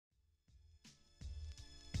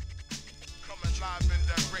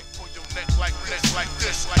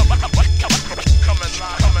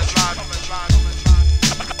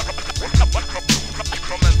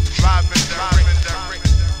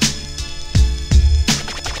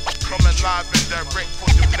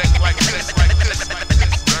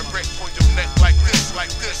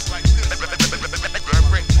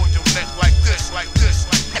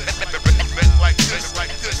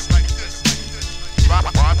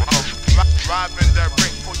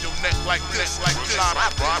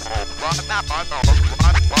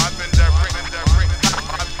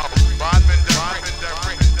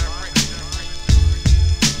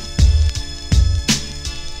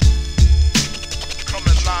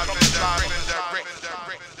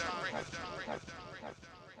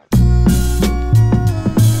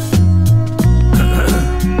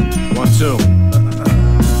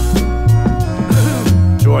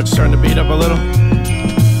George, turn the beat up a little.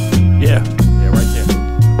 Yeah, right there.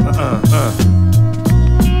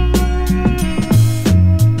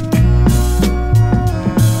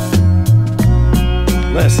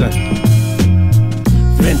 Listen.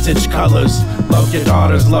 Vintage colors, love your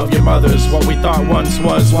daughters, love your mothers. What we thought once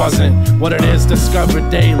was, wasn't. What it is, discovered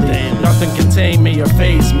daily. Nothing can tame me or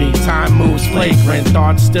faze me. Time moves flagrant,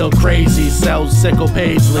 thoughts still crazy. Cells sickle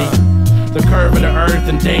Paisley. The curve of the earth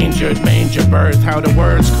endangered, manger birth. How the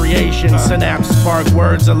words creation, synapse spark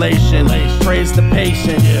words elation. Praise the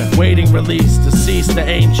patient, waiting release to cease the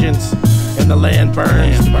ancients. And the land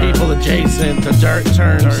burns, the people adjacent. The dirt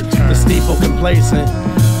turns, the steeple complacent.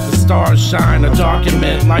 The stars shine, a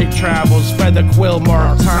document. Light travels, feather quill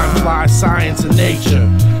mark. Time flies, science and nature.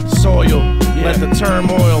 Soil, let the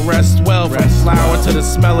turmoil rest well. From flower to the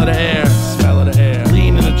smell of the air.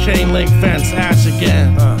 Lean in a chain link fence, ash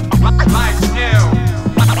again. Life skill.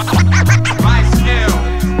 Life skill.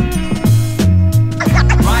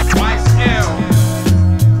 Life skill.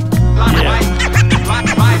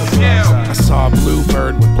 Life skill. I saw a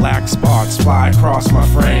bluebird with black spots fly across my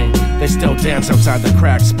frame. They still dance outside the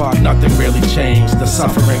crack spot, nothing really changed. The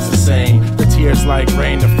suffering's the same. The tears like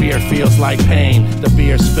rain, the fear feels like pain. The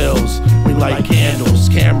beer spills, we light candles,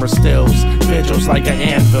 camera stills. Vigils like an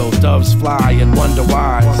anvil, doves fly and wonder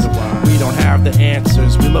why. We don't have the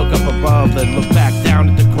answers, we look up above, then look back down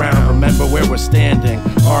at the ground. Remember where we're standing,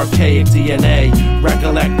 archaic DNA,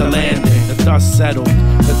 recollect the landing. The dust settled,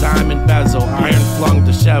 the diamond bezel, iron flung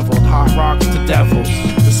disheveled, hot rocks to devils.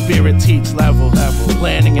 The spirit teach levels,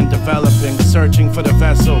 planning and developing, searching for the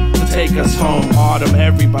vessel to take us home. Autumn,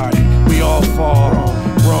 everybody, we all fall.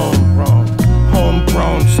 Rome.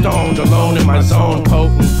 Homegrown, stoned, alone in my zone,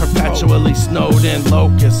 potent, perpetually snowed in,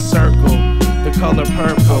 locust, circle, the color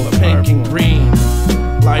purple, pink and green.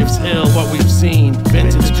 Life's ill, what we've seen,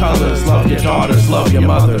 vintage colors, love your daughters, love your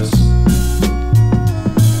mothers.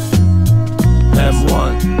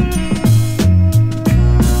 M1.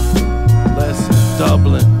 Listen,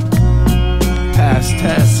 Dublin. Past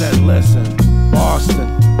test, said listen,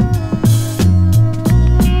 Boston.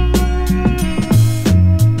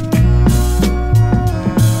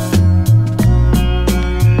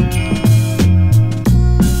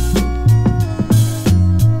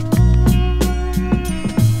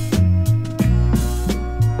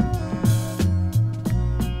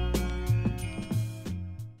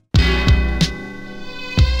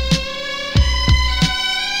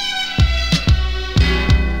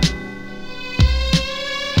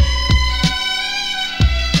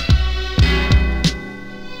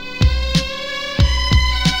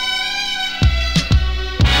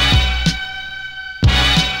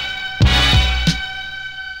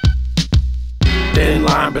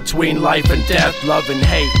 Between life and death, love and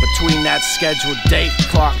hate. Between that scheduled date,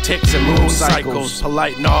 clock ticks and moon cycles.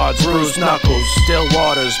 Polite nods, bruised knuckles, still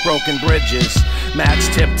waters, broken bridges. Match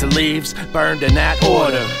tipped to leaves, burned in that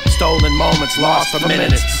order. Stolen moments, lost for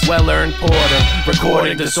minutes. Well-earned porter,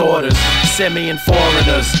 recording disorders. Simian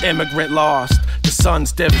foreigners, immigrant lost. The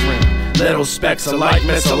sun's different, little specks of light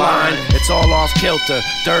misaligned. It's all off kilter,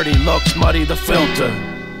 dirty looks muddy the filter.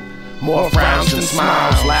 More frowns than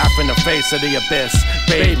smiles, laugh in the face of the abyss.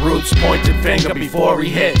 Babe Ruth's pointed finger before he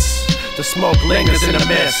hits. The smoke lingers in the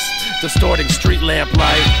mist, distorting street lamp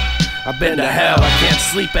light. I've been to hell, I can't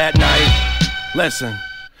sleep at night. Listen.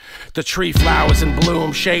 The tree flowers in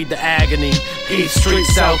bloom shade the agony. East Street,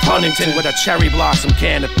 South Huntington with a cherry blossom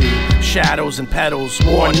canopy. Shadows and petals,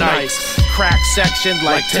 worn nights. Cracked sectioned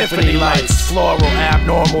like Tiffany lights. Floral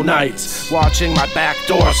abnormal nights. Watching my back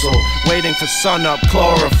dorsal, waiting for sun up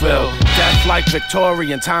chlorophyll. Death like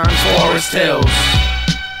Victorian times, Forest Hills.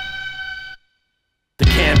 The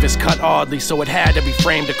canvas cut oddly, so it had to be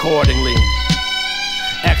framed accordingly.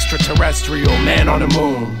 Extraterrestrial, man on the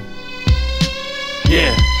moon.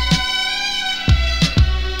 Yeah.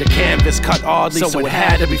 The canvas cut oddly, so it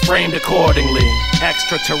had to be framed accordingly.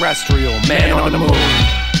 Extraterrestrial, man on the moon.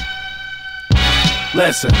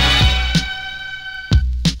 Listen.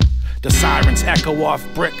 The sirens echo off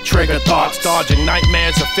brick, trigger thoughts, dodging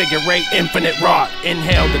nightmares of figure eight, infinite rot.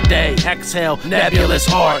 Inhale the day, exhale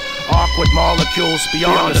nebulous art. Awkward molecules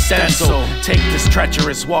beyond the stencil. Take this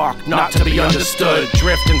treacherous walk, not to be understood.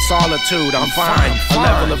 Drift in solitude, I'm fine. A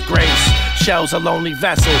level of grace. Shells a lonely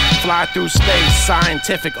vessel, fly through space.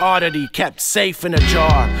 Scientific oddity kept safe in a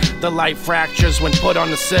jar. The light fractures when put on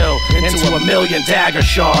the sill into a million dagger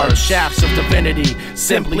shards. Shafts of divinity,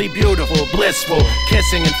 simply beautiful, blissful,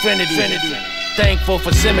 kissing infinity. Thankful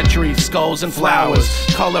for symmetry, skulls and flowers.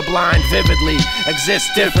 Colorblind vividly, exist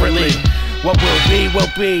differently. What will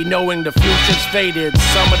be, knowing the future's faded.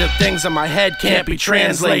 Some of the things in my head can't be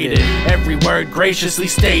translated. Every word graciously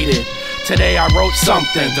stated. Today I wrote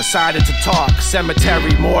something, decided to talk.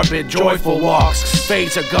 Cemetery, morbid, joyful walks.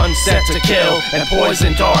 Phaser guns set to kill, and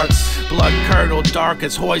poison darts. Blood curdled, dark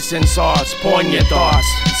as hoisin sauce. Poignant thoughts,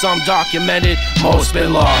 some documented, most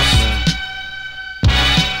been lost.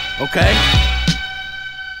 Okay?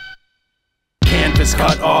 Canvas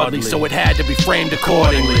cut oddly, so it had to be framed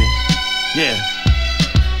accordingly. Yeah.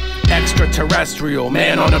 Extraterrestrial,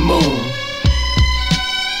 man on the moon.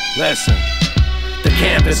 Listen. The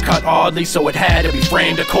canvas cut oddly, so it had to be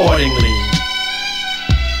framed accordingly.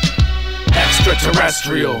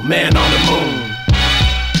 Extraterrestrial, man on the moon.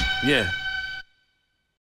 Yeah.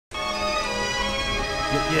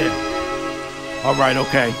 Yeah. Alright,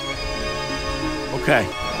 okay. Okay.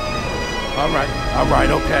 Alright,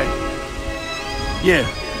 okay. Yeah.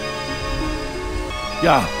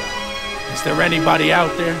 Yeah. Is there anybody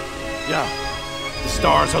out there? Yeah. The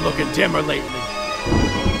stars are looking dimmer lately.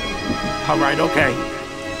 Alright, okay.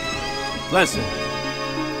 Listen.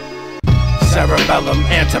 Cerebellum,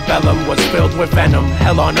 antebellum was filled with venom.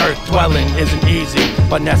 Hell on earth dwelling isn't easy,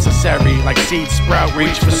 but necessary. Like seed sprout,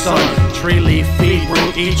 reach for sun. Tree leaf, feed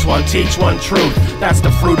root, each one teach one truth. That's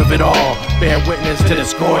the fruit of it all. Bear witness to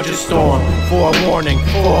this gorgeous storm. Forewarning,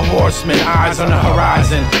 four horsemen, eyes on the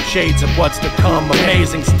horizon. Shades of what's to come,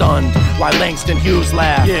 amazing stunned. While Langston Hughes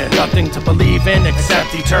laughed. Yeah. Nothing to believe in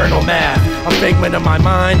except eternal math. A figment of my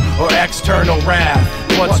mind or external wrath.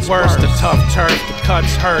 What's worse, the tough turf, the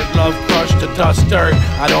cuts hurt, love crushed to dust dirt.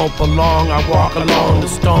 I don't belong, I walk alone. The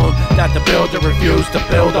stone that the builder refused to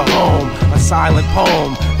build a home. A silent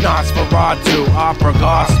poem, Nosferatu, opera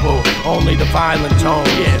gospel. Only the violent tone,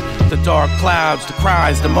 yeah. The dark clouds, the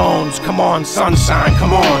cries, the moans. Come on, sunshine,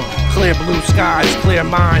 come on. Clear blue skies, clear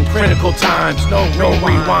mind, critical times. No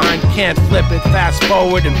rewind, can't flip it, fast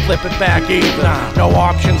forward and flip it back either. No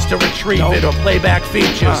options to retrieve it or playback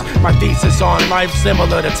features. My thesis on life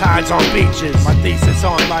similar to tides on beaches. My thesis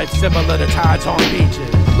on life similar to tides on beaches.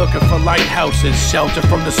 Looking for lighthouses, shelter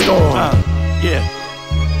from the storm. Yeah.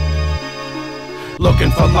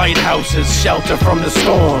 Looking for lighthouses, shelter from the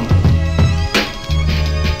storm.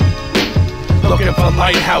 Looking for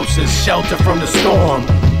lighthouses, shelter from the storm.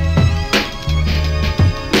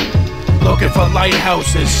 Looking for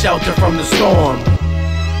lighthouses, shelter from the storm.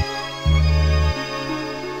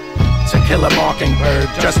 To kill a mockingbird,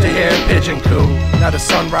 just to hear a pigeon coo. Now the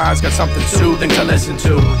sunrise got something soothing to listen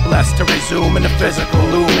to. Blessed to resume in the physical,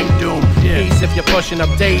 looming doom. Peace if you're pushing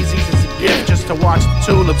up daisies, it's a gift just to watch the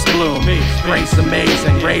tulips bloom. Grace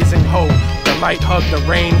amazing, raising hope. The light hugged the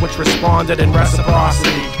rain which responded in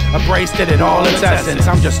reciprocity. Embraced it in all its essence.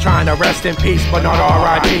 I'm just trying to rest in peace, but not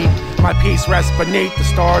R.I.P. My peace rests beneath the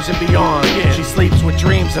stars and beyond. She sleeps with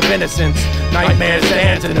dreams of innocence. Nightmares to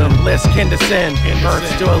antonym, bliss kin to sin. Earth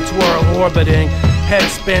still twirl, orbiting. Head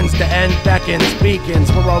spins, the end beckons,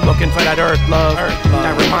 beacons. We're all looking for that earth love.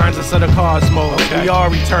 That reminds us of the cosmos. We are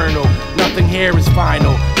eternal, nothing here is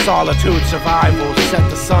final. Solitude, survival, set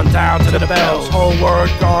the sundial to the bells. Whole world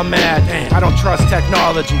gone mad, I don't trust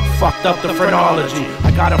technology. Fucked up the phrenology.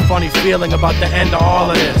 I got a funny feeling about the end of all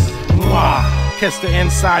of this. Mwah. Kiss the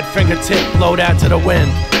inside fingertip, blow that to the wind.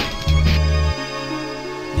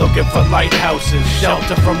 Looking for lighthouses,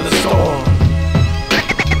 shelter from the storm.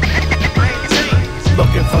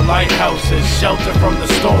 Looking for lighthouses, shelter from the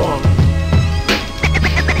storm.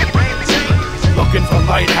 Looking for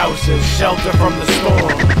lighthouses, shelter from the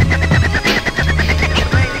storm.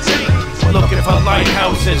 Looking for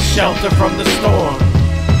lighthouses, shelter from the storm.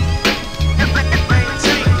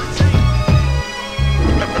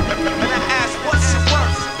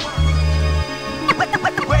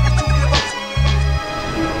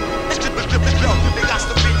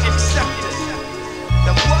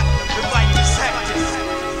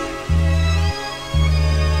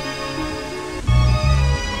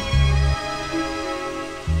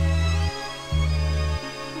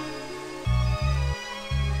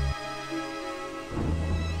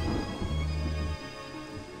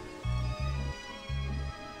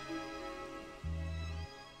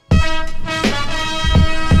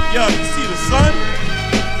 Yo, you see the sun?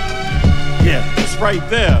 Yeah. It's right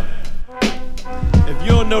there. If you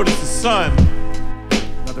don't notice the sun,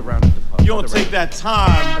 Another round of the pub. you don't take that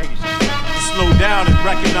time to slow down and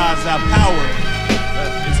recognize that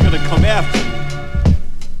power. It's gonna come after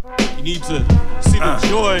you. You need to see the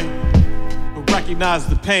joy, but recognize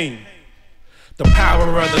the pain. The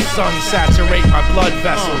power of the sun saturate my blood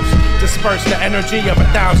vessels, disperse the energy of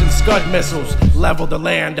 1,000 Scud missiles, level the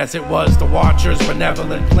land as it was the Watcher's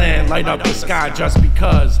benevolent plan, light up the sky just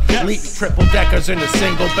because, leap triple deckers in a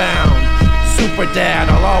single bound. Super dad,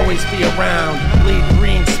 I'll always be around. Bleed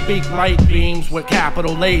green, speak light beams with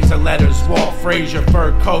capital laser letters. Walt Frazier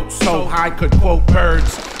fur coat, so high could quote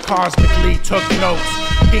birds. Cosmically took notes,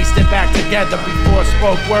 pieced it back together before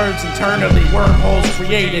spoke words. Internally, wormholes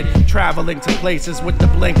created, traveling to places with the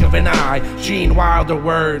blink of an eye. Gene Wilder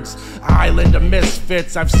words, island of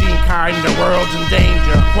misfits. I've seen kind of worlds in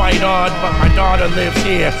danger. Quite odd, but my daughter lives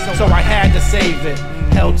here, so I had to save it.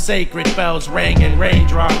 Held sacred, bells rang in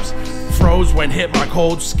raindrops. Froze when hit my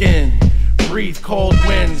cold skin. Breathe cold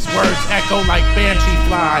winds, words echo like banshee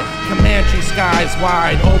fly. Comanche skies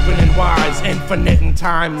wide, open and wise, infinite and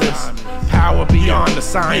timeless. Power beyond the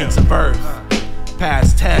science of earth.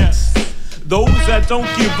 Past tense. Those that don't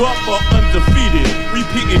give up are undefeated,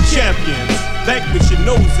 repeating champions. Vanquish your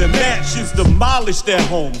nose and matches, demolish their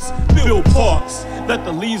homes. Build parks, let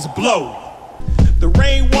the leaves blow. The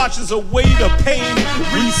rain washes away the pain,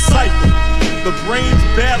 recycle. The brain's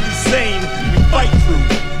barely sane, we fight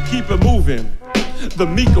through, keep it moving. The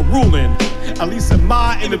Mika ruling, at least in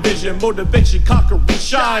my inner vision. Motivation, conquer,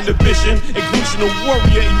 shine the vision. Inclusional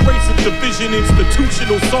warrior, erasing division.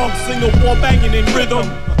 Institutional song singer, war banging in rhythm.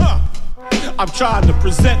 I'm trying to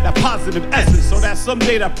present that positive essence, so that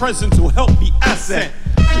someday that presence will help me ascent.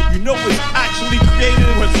 You know it's actually created.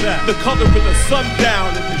 What's that? The color of the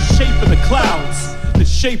sundown and the shape of the clouds, the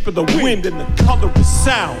shape of the wind and the color of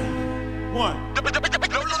sound. One. Don't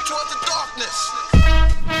look towards the darkness.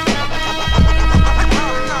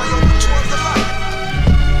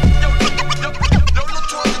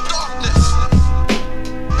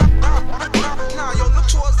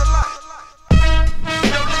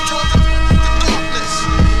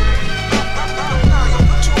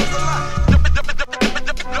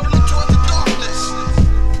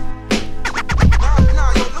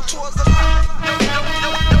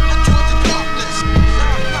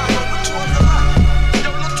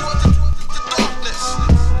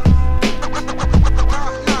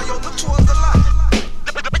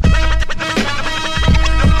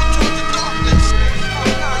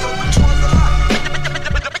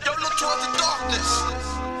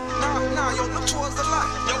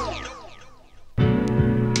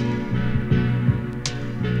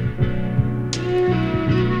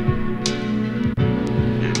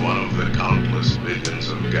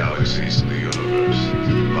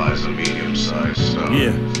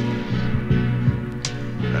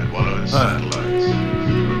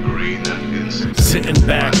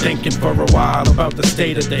 The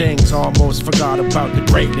state of things, almost forgot about the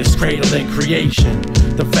greatness cradling creation.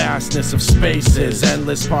 The vastness of spaces,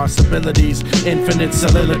 endless possibilities, infinite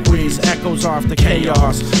soliloquies, echoes off the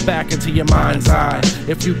chaos, back into your mind's eye.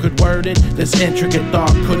 If you could word it, this intricate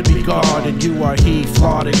thought could be God, and you are he,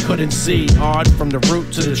 flawed and couldn't see, odd from the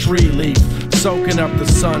root to the tree leaf. Soaking up the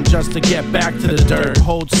sun just to get back to the dirt.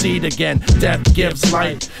 Hold seed again, death gives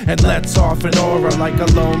light and lets off an aura like a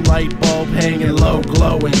lone light bulb hanging low,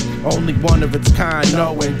 glowing. Only one of its kind,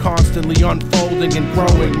 knowing, constantly unfolding and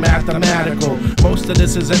growing, mathematical. Most of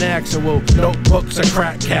this is an actual notebook's a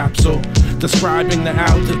crack capsule, describing the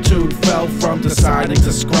altitude fell from deciding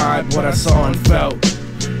to scribe what I saw and felt.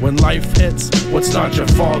 When life hits, what's not your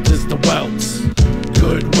fault is the welts.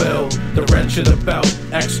 Goodwill, the wrench of the belt,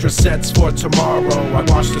 extra sets for tomorrow. I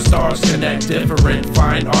watch the stars connect, different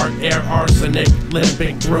fine art, air arsenic,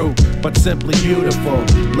 limping through, but simply beautiful,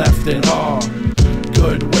 left in awe.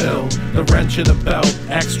 Goodwill, the wrench of the belt,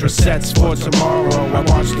 extra sets for tomorrow. I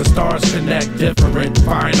watch the stars connect, different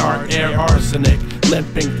fine art, air arsenic,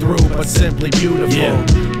 limping through, but simply beautiful,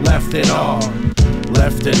 left in awe.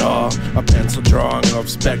 Left in awe, a pencil drawing of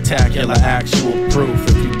spectacular actual proof.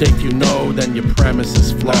 If you think you know, then your premise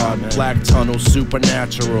is flawed. Black tunnel,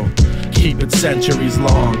 supernatural, keep it centuries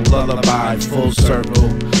long. Lullaby, full circle,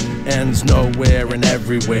 ends nowhere and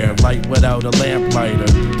everywhere. Light without a lamplighter,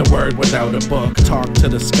 the word without a book. Talk to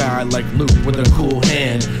the sky like Luke with a cool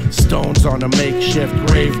hand. Stones on a makeshift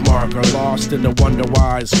grave marker, lost in the wonder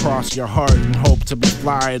whys. Cross your heart and hope to be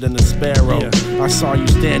flyer than a sparrow. I saw you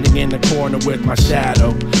standing in the corner with my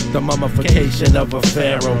shadow, the mummification of a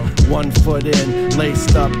pharaoh. 1 foot in,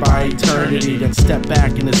 laced up by eternity, then step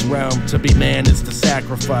back in this realm. To be man is to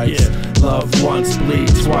sacrifice. Love once, bleed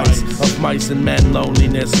twice. Of mice and men,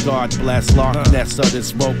 loneliness, God bless. Loch Ness of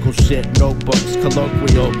this vocal shit, notebooks,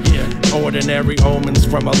 colloquial. Ordinary omens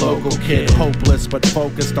from a local kid. Hopeless but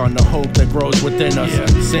focused on the hope that grows within us.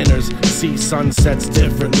 Sinners see sunsets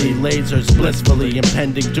differently. Lasers blissfully,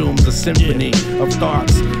 impending doom's a symphony of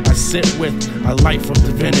thoughts I sit with, a life of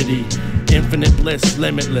divinity. Infinite bliss,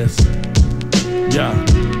 limitless.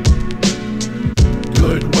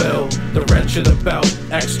 Goodwill, the wrench of the belt,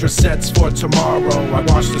 extra sets for tomorrow. I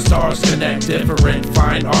watch the stars connect, different,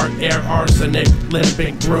 fine art, air arsenic,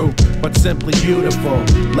 limping through, but simply beautiful,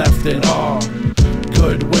 left in awe.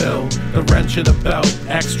 Goodwill, the wrench of the belt,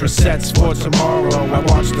 extra sets for tomorrow. I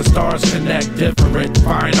watch the stars connect, different,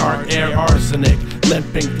 fine art, air arsenic,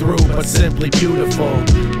 limping through, but simply beautiful,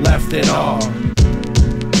 left in awe.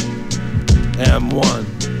 M1,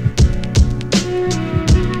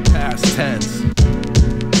 past tense.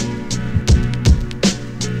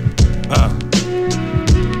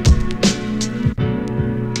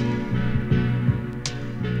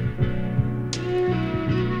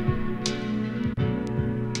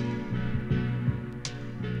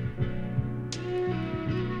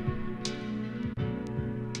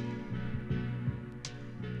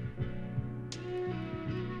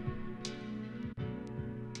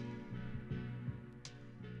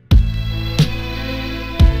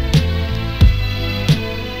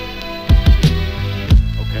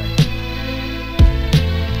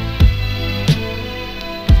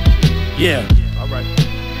 Yeah, alright.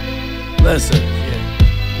 Listen.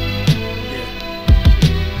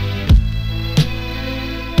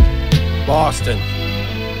 Boston.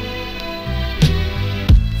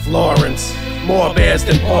 Florence. More bears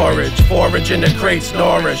than porridge. Forage in the crates,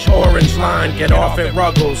 nourish. Orange line, get off at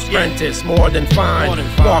Ruggles. Prentice, more than fine.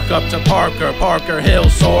 Walk up to Parker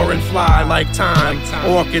Hill, soar and fly like time.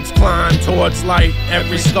 Orchids climb towards light.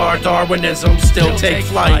 Every scar, Darwinism, still take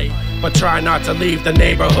flight. But try not to leave the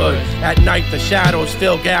neighborhood. At night the shadows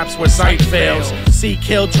fill gaps where sight fails. See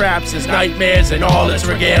kill traps as nightmares in all its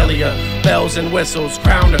regalia. Bells and whistles,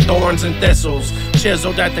 crown of thorns and thistles.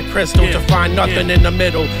 Chiseled at the crystal to find nothing in the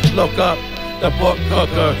middle. Look up, the book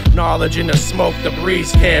cooker. Knowledge in the smoke the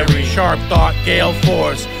breeze carries. Sharp thought, gale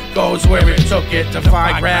force. Goes where it took it,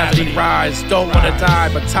 defy gravity, rise. Don't wanna die,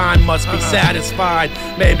 but time must be satisfied.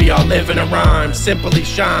 Maybe I'll live in a rhyme, simply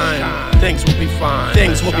shine. Things will be fine,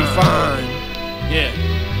 things will be fine.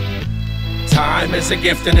 Time is a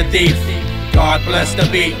gift and a thief. God bless the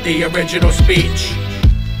beat, the original speech.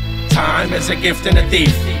 Time is a gift and a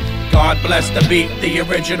thief. God bless the beat, the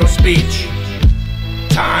original speech.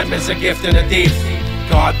 Time is a gift and a thief.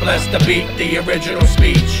 God bless the beat, the original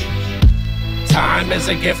speech. Time is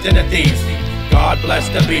a gift and a thief. God bless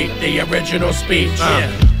the beat, the original speech.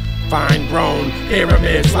 Fine grown,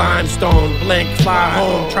 pyramids, limestone, blink, fly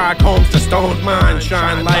home, trichomes to stoned mind,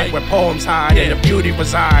 shine light where poems hide and the beauty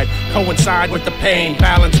reside, coincide with the pain,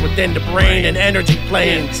 balance within the brain and energy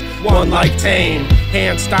planes, one like tame,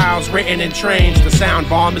 hand styles written in trains, the sound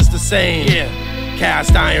bomb is the same.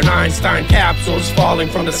 Cast iron Einstein capsules falling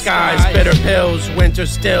from the skies, bitter pills, winter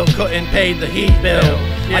still couldn't pay the heat bill.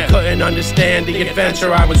 I couldn't understand the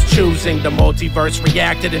adventure I was choosing. The multiverse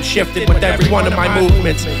reacted and shifted with every one of my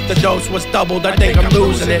movements. The dose was doubled, I think I'm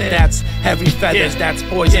losing it. That's heavy feathers, that's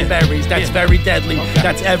poison berries, that's very deadly.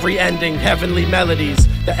 That's every ending, heavenly melodies.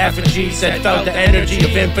 The effigy said felt the energy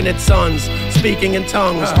of infinite suns. Speaking in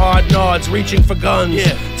tongues, hard nods, reaching for guns.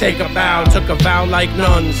 Take a bow, took a vow like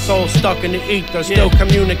nuns. Soul stuck in the ether, still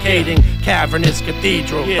communicating. Cavernous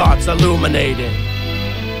cathedral, thoughts illuminating.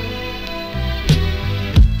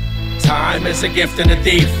 Time is a gift and a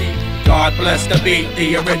thief. God bless the beat,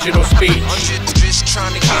 the original speech.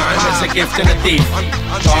 Time is a gift and a thief.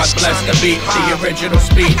 God bless the beat, the original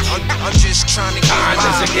speech. Time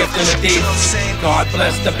is a gift and a thief. God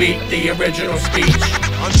bless the beat, the original speech.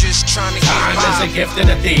 Time is a gift and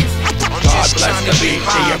a thief. God bless the beat,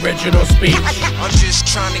 the original speech. I'm just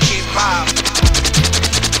trying to get by.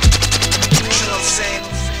 You know what I'm saying?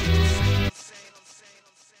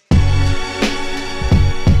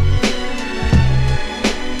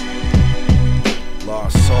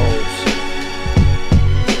 Lost souls,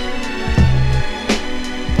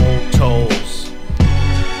 old tolls,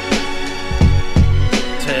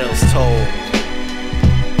 tales told.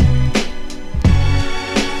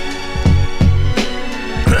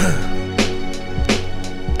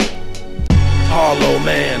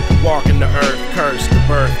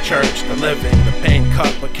 church, the living. The pain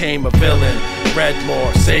cup became a villain. Read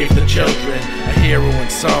more, saved the children. A hero in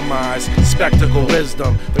some eyes, spectacle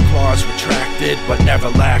wisdom. The claws retracted, but never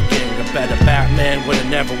lacking. A better Batman would've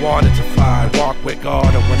never wanted to fly. Walk with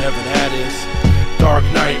God or whatever that is. Dark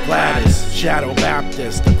Knight Gladys, Shadow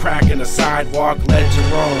Baptist. The crack in the sidewalk led to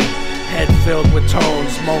Rome. Head filled with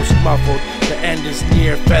tones, most muffled. The end is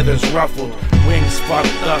near, feathers ruffled. Wings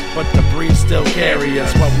fucked up, but the breeze still carry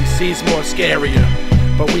us. What we see's more scarier,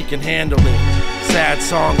 but we can handle it. Sad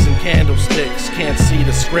songs and candlesticks. Can't see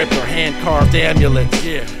the script or hand-carved amulets.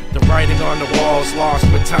 Yeah, the writing on the walls lost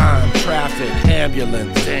with time. Traffic,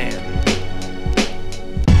 ambulance, damn.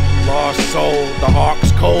 Lost soul, the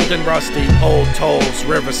hawks cold and rusty. Old tolls,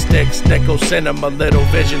 river sticks, nickel cinema. Little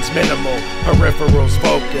visions minimal, peripherals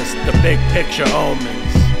focused. The big picture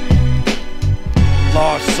omens.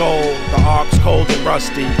 Lost soul, the ox cold and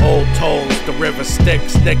rusty. Old tolls, the river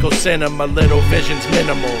sticks, nickel cinema. Little visions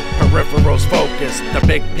minimal, peripherals focused. The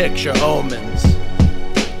big picture omens.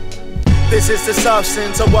 This is the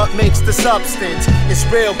substance of what makes the substance. It's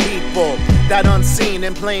real people, that unseen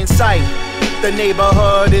in plain sight. The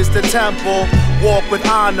neighborhood is the temple. Walk with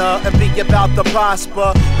honor and be about to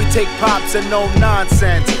prosper. We take props and no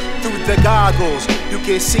nonsense. Through the goggles, you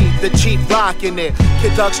can see the chief rocking it.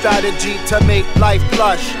 Kid Duck strategy to make life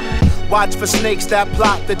blush. Watch for snakes that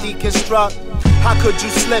plot to deconstruct. How could you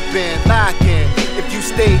slip in, lacking? If you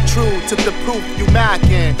stay true to the proof you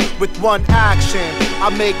macking. With one action, I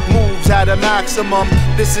make moves at a maximum.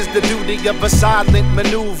 This is the duty of a silent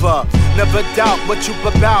maneuver. Never doubt what you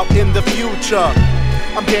about in the future.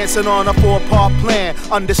 I'm dancing on a 4-part plan.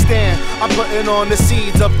 Understand, I'm putting on the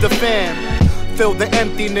seeds of the fam. Fill the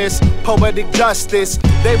emptiness, poetic justice.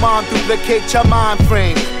 They want to duplicate your mind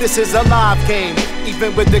frame. This is a live game,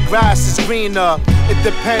 even when the grass is greener. It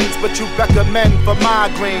depends what you recommend for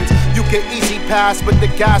migraines. You can easy pass with the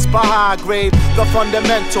gas for high grade. The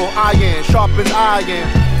fundamental iron sharpens iron.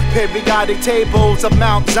 Periodic tables of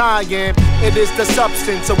Mount Zion. It is the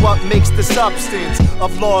substance of what makes the substance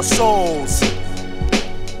of lost souls.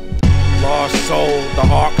 Lost soul, the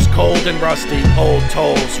hawks cold and rusty. Old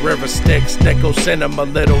tolls, river sticks, nickel cinema.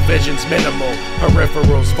 Little visions minimal,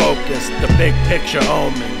 peripherals focused. The big picture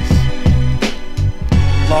omens.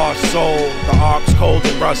 Lost soul, the hawks cold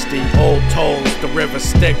and rusty. Old tolls, the river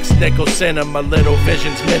sticks, nickel cinema. Little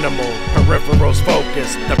visions minimal, peripherals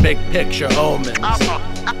focused. The big picture omens.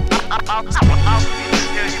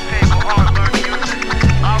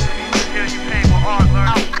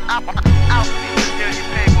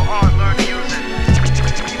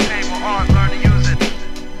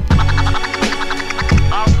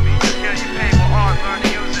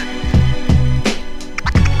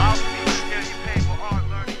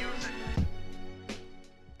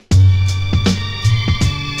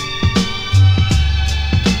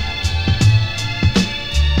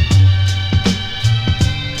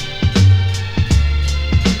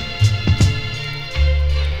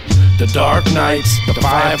 The dark nights, the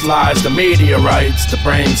fireflies, the meteorites, the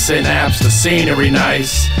brain synapse, the scenery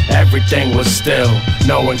nice. Everything was still,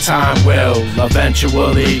 knowing time will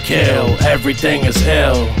eventually kill. Everything is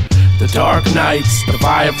ill. The dark nights, the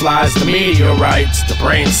fireflies, the meteorites, the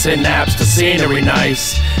brain synapse, the scenery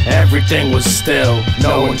nice. Everything was still,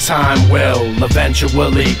 knowing time will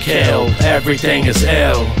eventually kill. Everything is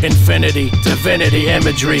ill. Infinity, divinity,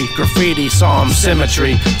 imagery, graffiti, psalm,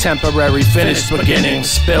 symmetry. Temporary, finished beginnings,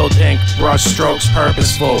 spilled ink, brush strokes,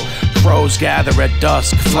 purposeful. Crows gather at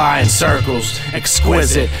dusk, fly in circles,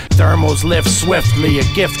 exquisite. Thermals lift swiftly, a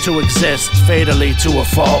gift to exist, fatally to a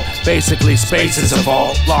fault. Basically, space is a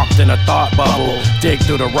vault, locked in a thought bubble. Dig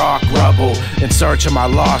through the rock rubble, in search of my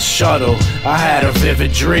lost shuttle. I had a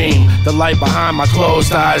vivid dream, the light behind my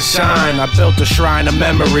closed eyes shine. I built a shrine of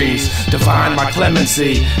memories, divine my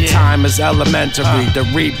clemency. Time is elementary, the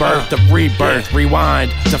rebirth of rebirth.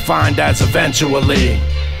 Rewind, defined as eventually.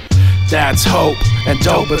 That's hope, and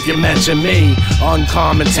dope if you mention me.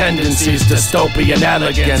 Uncommon tendencies, dystopian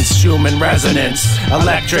elegance, human resonance,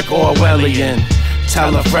 electric Orwellian.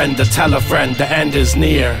 Tell a friend to tell a friend, the end is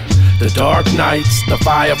near. The dark nights, the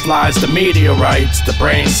fireflies, the meteorites, the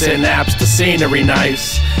brain synapse, the scenery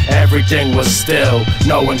nice. Everything was still,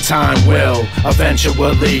 knowing time will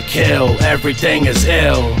eventually kill. Everything is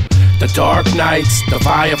ill. The dark nights, the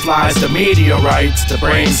fireflies, the meteorites, the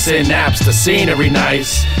brain synapse, the scenery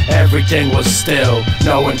nice. Everything was still,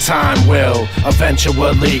 knowing time will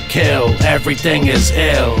eventually kill. Everything is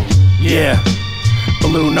ill. Yeah.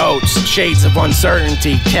 Blue notes, shades of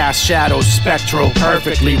uncertainty, cast shadows, spectral,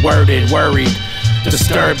 perfectly worded, worried.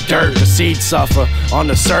 Disturbed dirt, the seeds suffer. On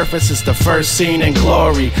the surface, it's the first scene in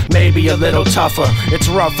glory. Maybe a little tougher. It's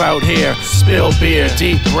rough out here. Spill beer,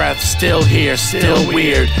 deep breath, still here, still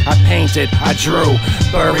weird. I painted, I drew,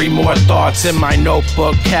 bury more thoughts in my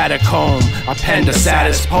notebook catacomb. I penned the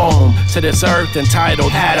saddest poem to this earth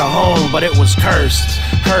entitled Had a Home, but it was cursed.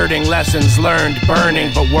 Hurting, lessons learned,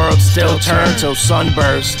 burning, but world still turned till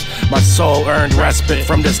sunburst. My soul earned respite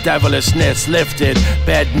from this devilishness, lifted,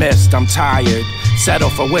 bed mist, I'm tired. Settle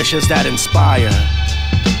for wishes that inspire.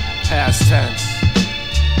 Past tense.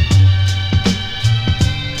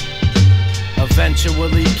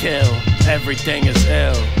 Eventually kill, everything is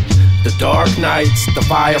ill. The dark nights, the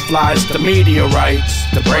fireflies, the meteorites,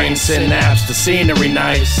 the brain synapse, the scenery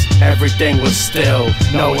nice. Everything was still,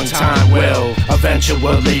 knowing time will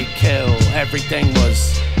eventually kill. Everything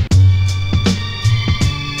was